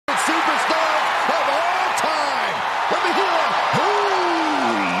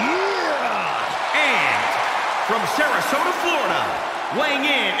Sarasota, Florida, weighing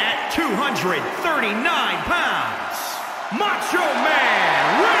in at 239 pounds, Macho Man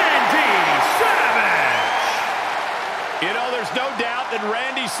Randy Savage. You know, there's no doubt that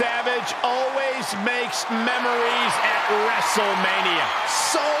Randy Savage always makes memories at WrestleMania.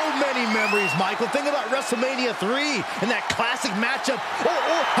 So many memories, Michael. Think about WrestleMania 3 and that classic matchup.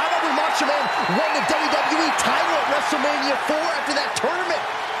 How about when Macho Man won the WWE title at WrestleMania 4 after that tournament?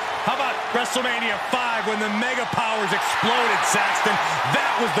 How about WrestleMania 5 when the Mega Powers exploded, Saxton? That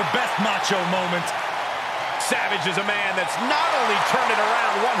was the best Macho moment. Savage is a man that's not only turned it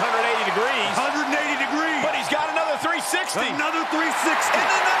around 180 degrees. 180 degrees. But he's got another 360. Another 360. And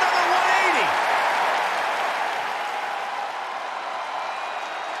then another 180.